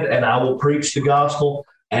stand and I will preach the gospel,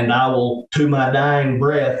 and I will, to my dying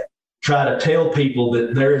breath, try to tell people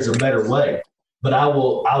that there is a better way. But I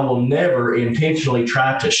will never intentionally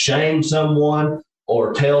try to shame someone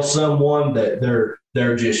or tell someone that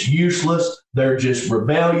they're just useless, they're just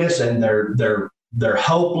rebellious, and they're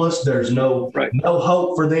hopeless. There's no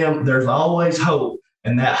hope for them. There's always hope.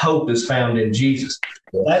 And that hope is found in Jesus.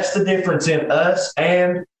 That's the difference in us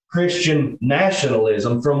and Christian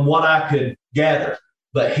nationalism from what I could gather.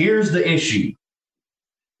 But here's the issue.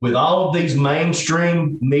 With all of these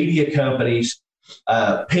mainstream media companies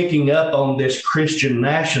picking up on this Christian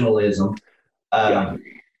nationalism, and,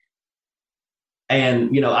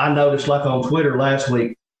 I noticed, like on Twitter last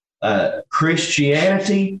week,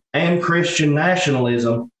 Christianity and Christian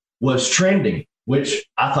nationalism was trending, which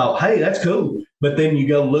I thought, hey, that's cool. But then you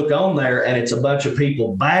go look on there and it's a bunch of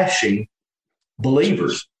people bashing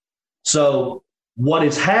believers. So what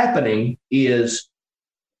is happening is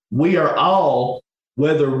we are all,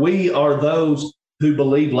 whether we are those who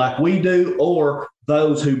believe like we do or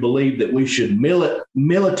those who believe that we should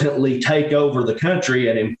militantly take over the country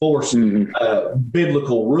and enforce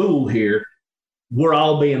biblical rule here, we're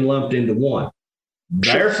all being lumped into one.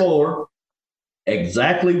 Therefore,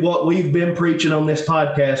 exactly what we've been preaching on this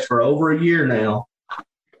podcast for over a year now,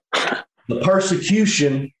 the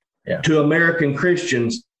persecution to American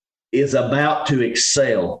Christians is about to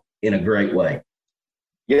excel in a great way.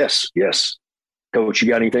 Yes. Coach, you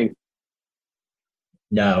got anything?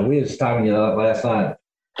 No, we was talking about last night.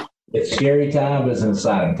 It's a scary time, but it's an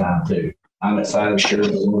exciting time too. I'm excited to hear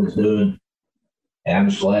what the Lord's doing, and I'm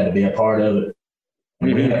just glad to be a part of it.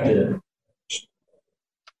 And we have to,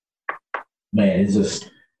 it's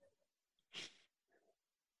just,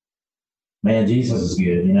 Jesus is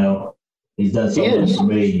good, He's done so much for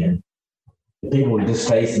me, and people would just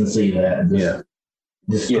taste and see that and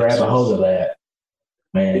just grab a hold of that.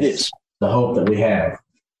 Man, it's the hope that we have,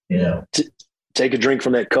 Take a drink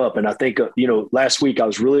from that cup. And I think, last week I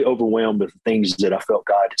was really overwhelmed with the things that I felt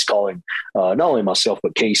God is calling, not only myself,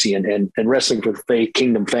 but Casey and Wrestling for the Faith,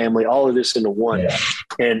 Kingdom Family, all of this into one. Yeah.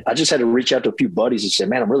 And I just had to reach out to a few buddies and say,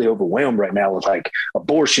 man, I'm really overwhelmed right now with like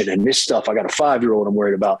abortion and this stuff. I got a 5-year-old I'm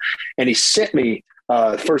worried about. And he sent me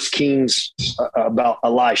 1 Kings about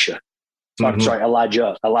Elisha.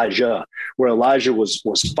 Elijah, where Elijah was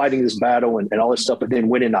fighting this battle and all this stuff, but then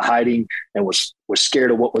went into hiding and was scared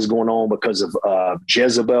of what was going on because of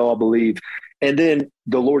Jezebel, I believe. And then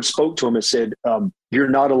the Lord spoke to him and said, you're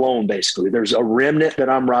not alone, basically. There's a remnant that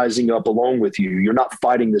I'm rising up along with you. You're not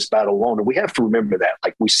fighting this battle alone. And we have to remember that.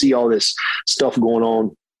 Like, we see all this stuff going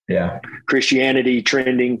on. Yeah. Christianity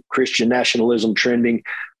trending, Christian nationalism trending.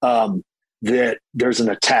 That there's an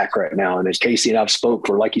attack right now. And as Casey and I've spoke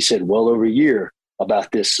for, like you said, well over a year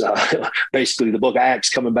about this, basically the book of Acts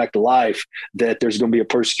coming back to life, that there's going to be a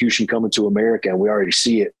persecution coming to America. And we already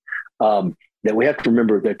see it, that we have to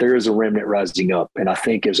remember that there is a remnant rising up. And I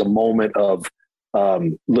think there's a moment of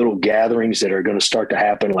little gatherings that are going to start to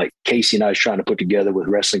happen, like Casey and I is trying to put together with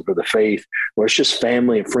Wrestling for the Faith, where it's just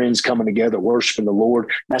family and friends coming together, worshiping the Lord.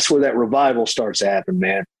 That's where that revival starts to happen,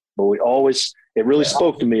 man. But it really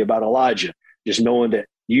spoke to me about Elijah, just knowing that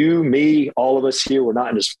you, me, all of us here, we're not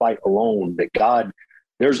in this fight alone, that God,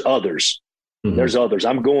 there's others. Mm-hmm. There's others.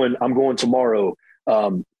 I'm going tomorrow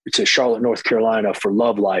to Charlotte, North Carolina for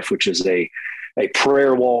Love Life, which is a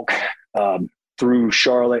prayer walk through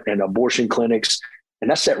Charlotte and abortion clinics. And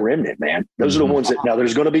that's that remnant, man. Those are the ones that, now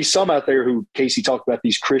there's going to be some out there who, Casey talked about,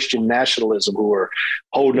 these Christian nationalism, who are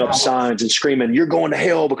holding up signs and screaming, you're going to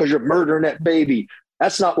hell because you're murdering that baby.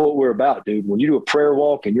 That's not what we're about, dude. When you do a prayer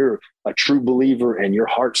walk and you're a true believer and your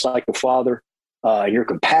heart's like the Father, and you're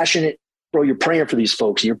compassionate, bro, you're praying for these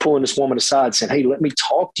folks and you're pulling this woman aside saying, hey, let me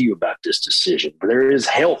talk to you about this decision. But there is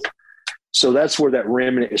help. So that's where that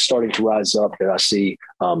remnant is starting to rise up. And I see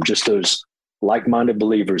just those like-minded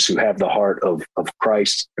believers who have the heart of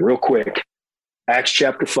Christ. And real quick, Acts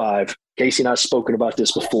chapter 5, Casey and I have spoken about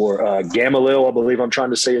this before. Gamaliel, I believe I'm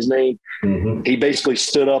trying to say his name. Mm-hmm. He basically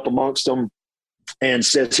stood up amongst them and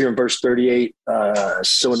says here in verse 38,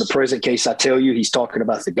 so in the present case, I tell you, he's talking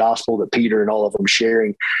about the gospel that Peter and all of them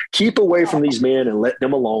sharing. Keep away from these men and let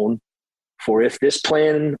them alone. For if this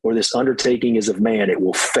plan or this undertaking is of man, it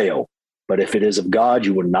will fail. But if it is of God,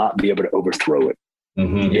 you will not be able to overthrow it.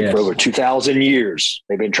 Mm-hmm, yes. For over 2,000 years,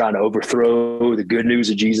 they've been trying to overthrow the good news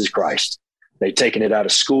of Jesus Christ. They've taken it out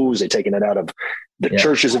of schools. They've taken it out of the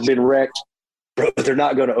churches have been wrecked. But they're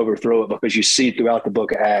not going to overthrow it, because you see throughout the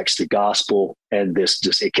book of Acts, the gospel and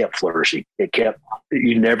it kept flourishing.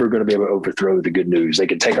 You're never going to be able to overthrow the good news. They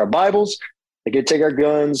can take our Bibles. They can take our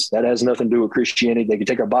guns. That has nothing to do with Christianity. They can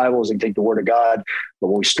take our Bibles and take the word of God. But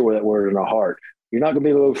when we store that word in our heart, you're not going to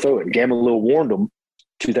be able to overthrow it. Gamaliel warned them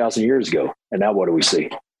 2,000 years ago. And now what do we see?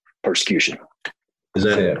 Persecution. Is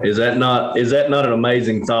that not an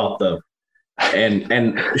amazing thought, though?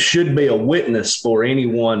 And should be a witness for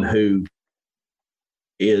anyone who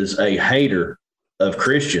is a hater of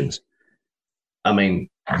Christians. I mean,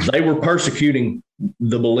 they were persecuting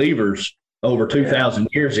the believers over 2,000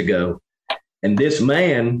 years ago. And this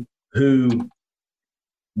man who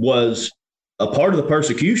was a part of the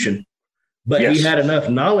persecution, but he had enough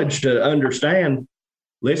knowledge to understand,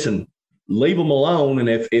 listen, leave them alone. And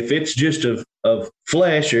if it's just of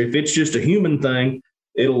flesh, or if it's just a human thing,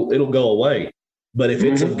 it'll go away. But if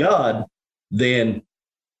it's of God, then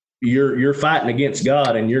you're fighting against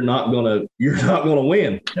God, and you're not gonna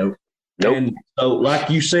win. Nope. And so,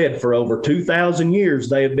 like you said, for over 2,000 years,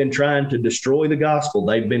 they have been trying to destroy the gospel.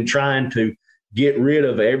 They've been trying to get rid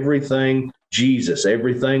of everything Jesus,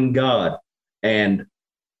 everything God, and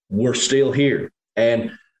we're still here.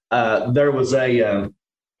 And there was a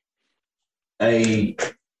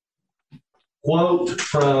quote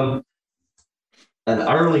from an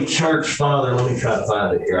early church father. Let me try to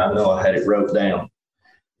find it here. I know I had it wrote down.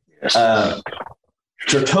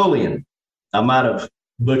 Tertullian. I might have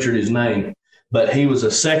butchered his name, but he was a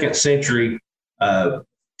 2nd century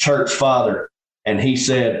church father. And he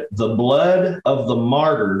said, the blood of the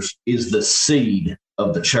martyrs is the seed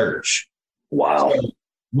of the church. Wow. So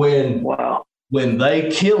when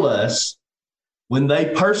they kill us, when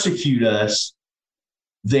they persecute us,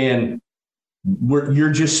 then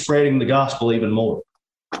you're just spreading the gospel even more.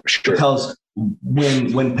 Sure. Because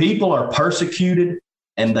when people are persecuted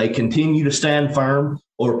and they continue to stand firm,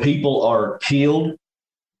 or people are killed,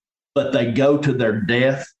 but they go to their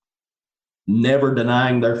death, never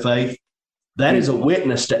denying their faith, that is a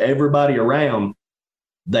witness to everybody around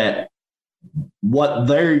that what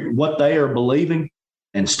they are believing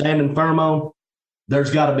and standing firm on,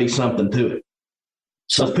 there's got to be something to it.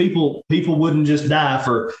 So people wouldn't just die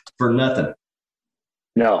for nothing.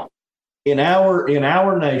 No. In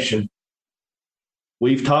our nation,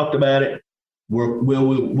 we've talked about it. We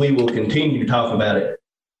will continue to talk about it.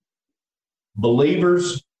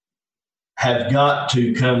 Believers have got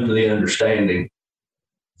to come to the understanding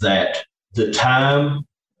that the time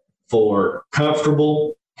for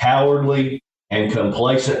comfortable, cowardly, and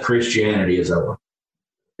complacent Christianity is over.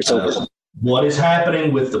 It's over. What is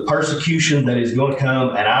happening with the persecution that is going to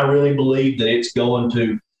come, and I really believe that it's going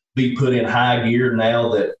to be put in high gear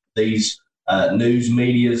now that these news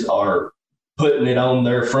medias are putting it on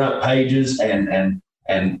their front pages and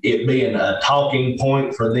it being a talking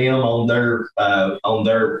point for them on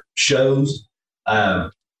their shows.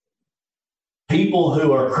 People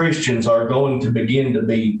who are Christians are going to begin to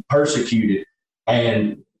be persecuted,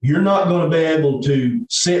 and you're not going to be able to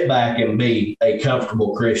sit back and be a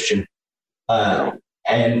comfortable Christian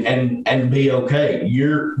and be okay.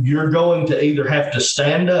 You're going to either have to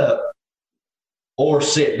stand up or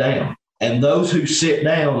sit down. And those who sit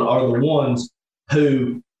down are the ones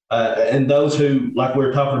who, and those who, like we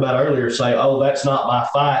were talking about earlier, say, oh, that's not my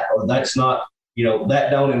fight, or that's not, that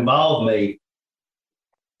don't involve me.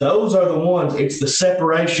 Those are the ones, it's the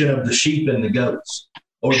separation of the sheep and the goats,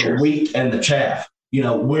 or the wheat and the chaff.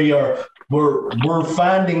 We're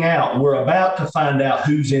finding out, we're about to find out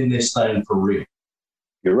who's in this thing for real.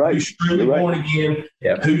 You're right. Who's truly born again,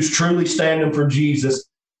 who's truly standing for Jesus,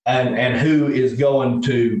 and who is going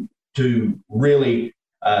to really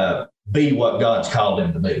be what God's called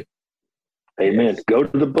him to be. Amen. Go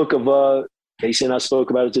to the book of Casey and I spoke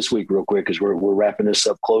about it this week real quick, because we're wrapping this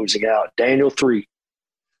up, closing out. Daniel 3.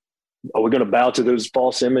 Are we going to bow to those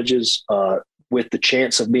false images with the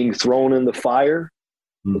chance of being thrown in the fire?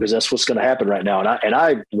 because that's what's going to happen right now. And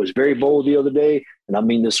I was very bold the other day, and I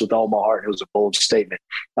mean this with all my heart. It was a bold statement.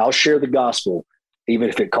 I'll share the gospel, even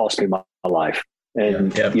if it costs me my life.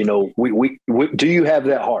 And, you know, we do you have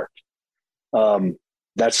that heart?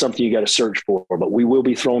 That's something you got to search for, but we will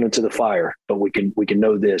be thrown into the fire. But we can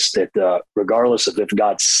know this, that regardless of if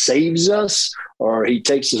God saves us or he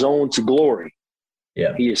takes his own to glory,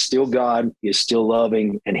 he is still God, he is still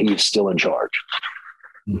loving, and he is still in charge.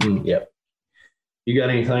 Mm-hmm. Yep. You got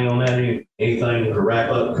anything on that? Anything to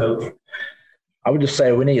wrap up, Coach? I would just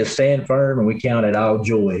say we need to stand firm, and we count it all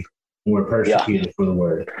joy when we're persecuted for the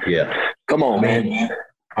word. Yeah. Come on, man.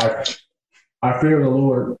 Our fear of the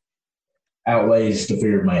Lord outweighs the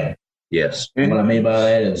fear of man. Yes. And what I mean by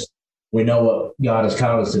that is we know what God has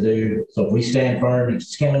called us to do. So if we stand firm,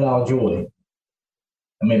 it's count it all joy.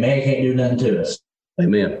 I mean, man can't do nothing to us.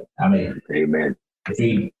 Amen. I mean, amen.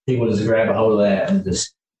 If people just grab a hold of that and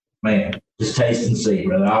just taste and see,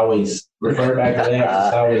 brother. I always refer back to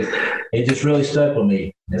that. It just really stuck with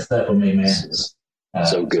me. It stuck with me, man.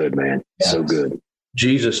 So good, man. Yeah. So good.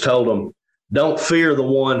 Jesus told them, don't fear the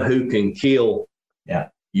one who can kill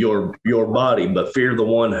your body, but fear the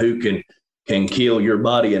one who can kill your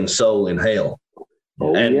body and soul in hell.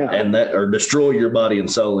 And that, or destroy your body and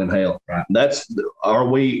soul in hell. Right. Are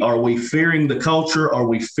we fearing the culture? Are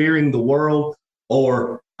we fearing the world?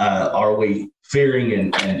 Or are we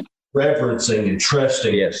fearing and reverencing and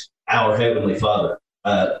trusting our Heavenly Father?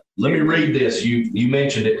 Let me read this. You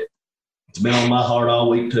mentioned it. It's been on my heart all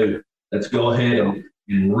week too. Let's go ahead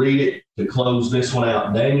and read it to close this one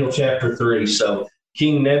out. Daniel chapter 3. So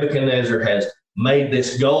King Nebuchadnezzar has made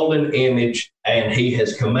this golden image, and he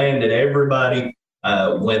has commanded everybody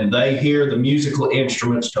when they hear the musical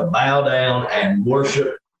instruments to bow down and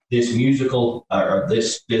worship this musical or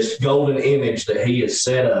this golden image that he has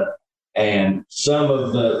set up. And some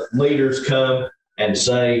of the leaders come and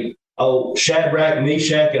say, oh, Shadrach,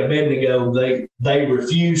 Meshach, and Abednego, they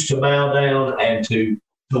refuse to bow down and to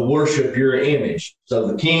worship your image. So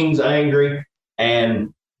the king's angry,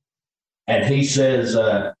 and he says,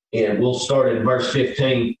 and we'll start in verse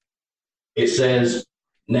 15. It says,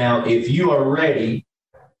 now, if you are ready,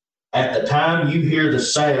 at the time you hear the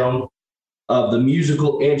sound of the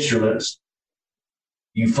musical instruments,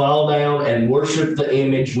 you fall down and worship the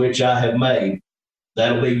image which I have made.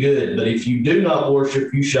 That'll be good. But if you do not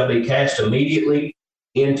worship, you shall be cast immediately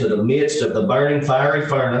into the midst of the burning fiery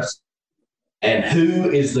furnace. And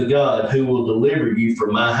who is the God who will deliver you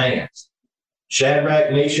from my hands?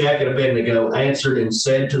 Shadrach, Meshach, and Abednego answered and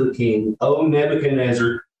said to the king, O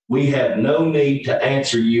Nebuchadnezzar, we have no need to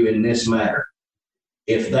answer you in this matter.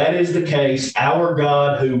 If that is the case, our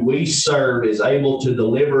God who we serve is able to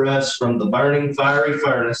deliver us from the burning fiery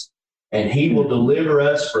furnace, and he will deliver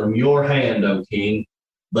us from your hand, O king.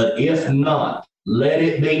 But if not, let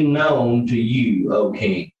it be known to you, O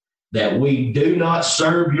king, that we do not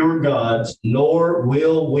serve your gods, nor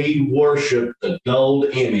will we worship the gold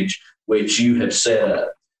image which you have set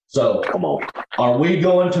up. So, come on. Are we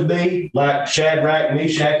going to be like Shadrach,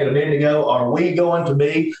 Meshach, and Abednego? Are we going to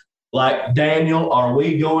be like Daniel? Are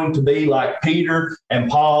we going to be like Peter and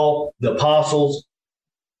Paul, the apostles?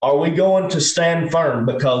 Are we going to stand firm?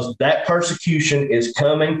 Because that persecution is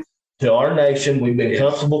coming to our nation. We've been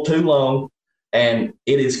comfortable too long, and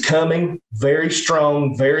it is coming very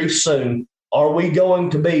strong, very soon. Are we going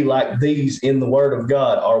to be like these in the Word of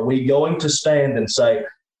God? Are we going to stand and say,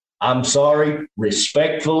 I'm sorry,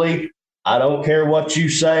 respectfully, I don't care what you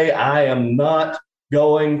say. I am not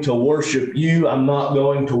going to worship you. I'm not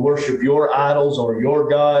going to worship your idols or your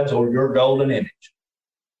gods or your golden image.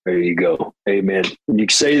 There you go. Amen. And you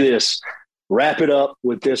can say this, wrap it up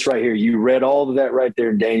with this right here. You read all of that right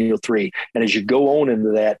there in Daniel 3. And as you go on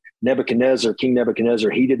into that, King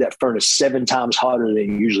Nebuchadnezzar, he did that furnace 7 times hotter than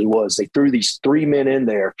it usually was. They threw these 3 men in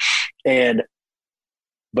there,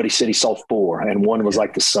 but he said he saw 4, and one was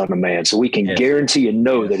like the Son of Man. So we can guarantee and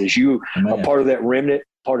know that as you are part of that remnant,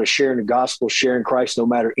 part of sharing the gospel, sharing Christ, no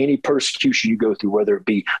matter any persecution you go through, whether it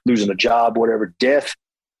be losing a job, whatever, death,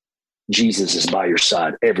 Jesus is by your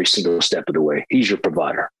side every single step of the way. He's your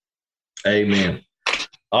provider. Amen.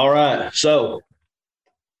 All right. So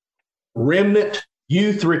Remnant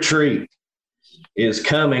Youth Retreat is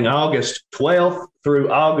coming August 12th through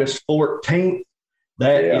August 14th.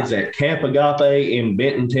 That is at Camp Agape in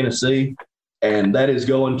Benton, Tennessee. And that is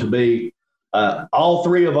going to be all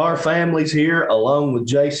 3 of our families here, along with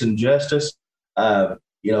Jason Justice. We're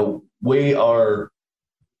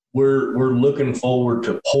looking forward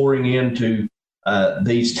to pouring into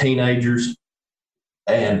these teenagers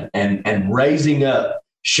and raising up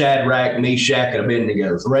Shadrach, Meshach, and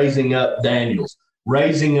Abednego, raising up Daniels,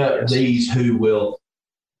 raising up these who will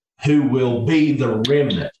who will be the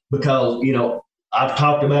remnant. Because, I've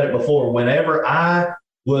talked about it before. Whenever I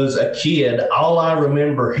was a kid, all I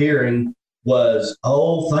remember hearing was,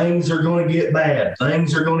 oh, things are going to get bad.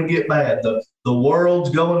 Things are going to get bad. The world's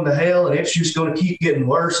going to hell, and it's just going to keep getting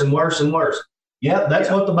worse and worse and worse. Yeah, that's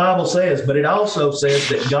what the Bible says. But it also says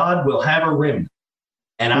that God will have a remnant.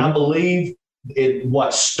 And I believe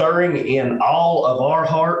what's stirring in all of our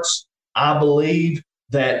hearts, I believe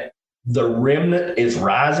that the remnant is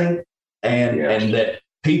rising and that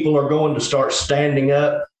people are going to start standing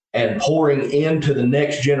up and pouring into the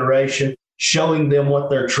next generation, showing them what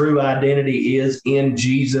their true identity is in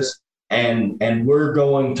Jesus. And we're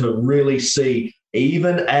going to really see,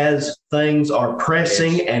 even as things are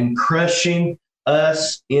pressing and crushing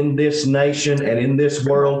us in this nation and in this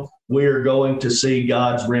world, we're going to see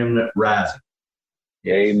God's remnant rising.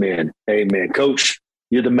 Amen. Amen. Coach,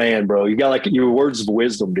 you're the man, bro. You got your words of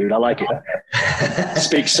wisdom, dude. I like it.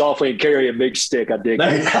 Speak softly and carry a big stick. I dig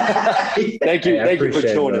it. Thank you. Thank you for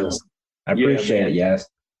joining us. I appreciate it. Yes.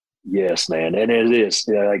 Yes, man. And it is,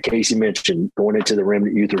 like Casey mentioned, going into the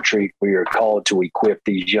Remnant Youth Retreat, we are called to equip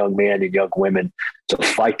these young men and young women to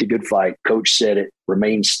fight the good fight. Coach said it,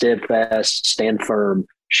 remain steadfast, stand firm,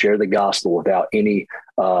 share the gospel without any,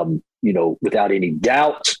 without any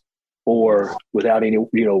doubt or without any,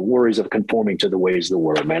 worries of conforming to the ways of the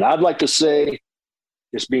world, man. I'd like to say,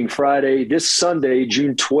 this being Friday, this Sunday,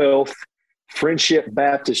 June 12th, Friendship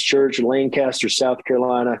Baptist Church, Lancaster, South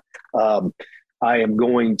Carolina. I am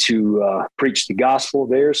going to preach the gospel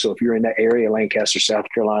there. So if you're in that area, Lancaster, South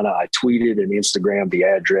Carolina, I tweeted and Instagrammed the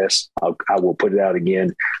address. I will put it out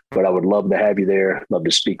again, but I would love to have you there. Love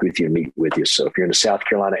to speak with you and meet with you. So if you're in the South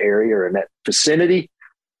Carolina area or in that vicinity,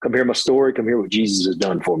 come hear my story. Come hear what Jesus has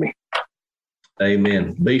done for me.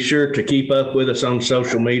 Amen. Be sure to keep up with us on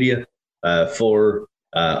social media for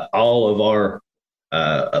all of our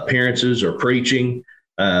appearances or preaching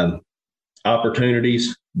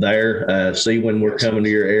opportunities there. See when we're coming to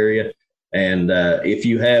your area. And if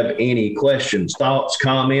you have any questions, thoughts,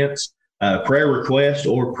 comments, prayer requests,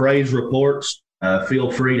 or praise reports,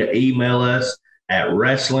 feel free to email us at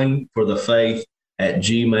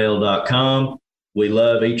wrestlingforthefaith@gmail.com. We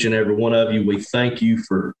love each and every one of you. We thank you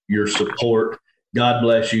for your support. God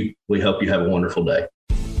bless you. We hope you have a wonderful day.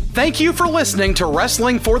 Thank you for listening to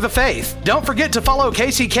Wrestling for the Faith. Don't forget to follow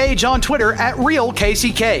Casey Cage on Twitter at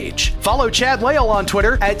RealCaseyCage. Follow Chad Lale on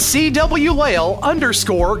Twitter at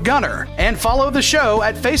CWLale_Gunner. And follow the show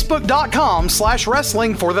at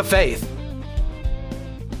Facebook.com/WrestlingForTheFaith.